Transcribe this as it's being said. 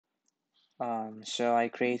So I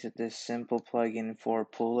created this simple plugin for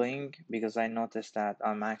pooling because I noticed that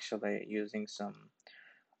I'm actually using some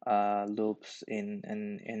loops in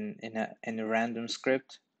a random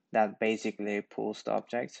script that basically pulls the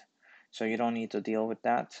object. So you don't need to deal with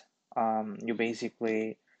that. You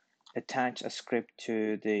basically attach a script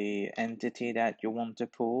to the entity that you want to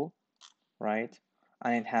pull, right?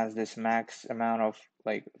 And it has this max amount of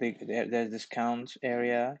there's this count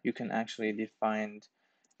area. You can actually define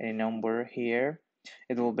a number here.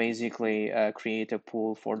 It will basically create a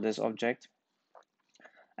pool for this object.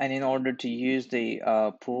 And in order to use the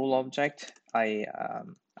pool object, I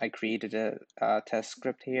created a test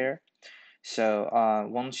script here. So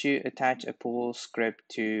once you attach a pool script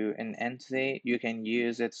to an entity, you can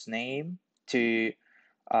use its name to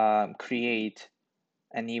create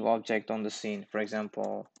a new object on the scene. For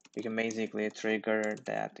example, you can basically trigger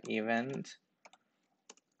that event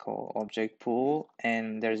called object pool,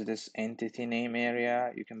 and there's this entity name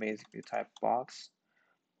area. You can basically type box,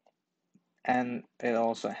 and it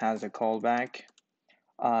also has a callback.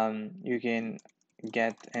 You can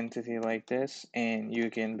get entity like this, and you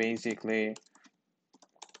can basically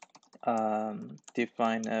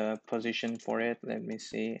define a position for it. Let me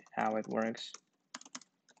see how it works.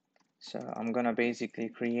 So I'm gonna basically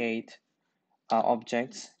create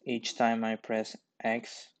objects each time I press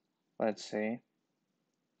X, let's say.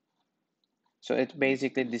 So it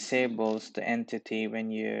basically disables the entity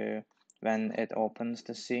when it opens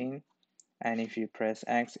the scene, and if you press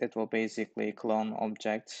X, it will basically clone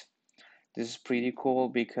objects. This is pretty cool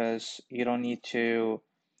because you don't need to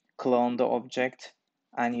clone the object,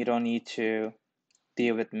 and you don't need to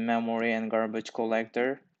deal with memory and garbage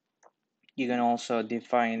collector. You can also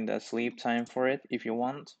define the sleep time for it if you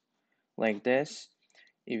want, like this.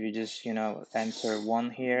 If you just enter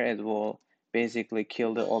 1 here, it will basically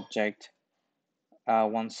kill the object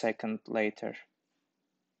 1 second later.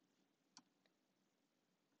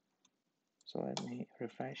 So let me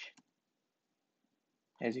refresh.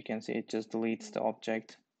 As you can see, it just deletes the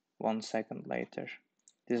object 1 second later.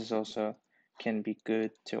 This is also can be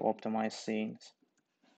good to optimize scenes.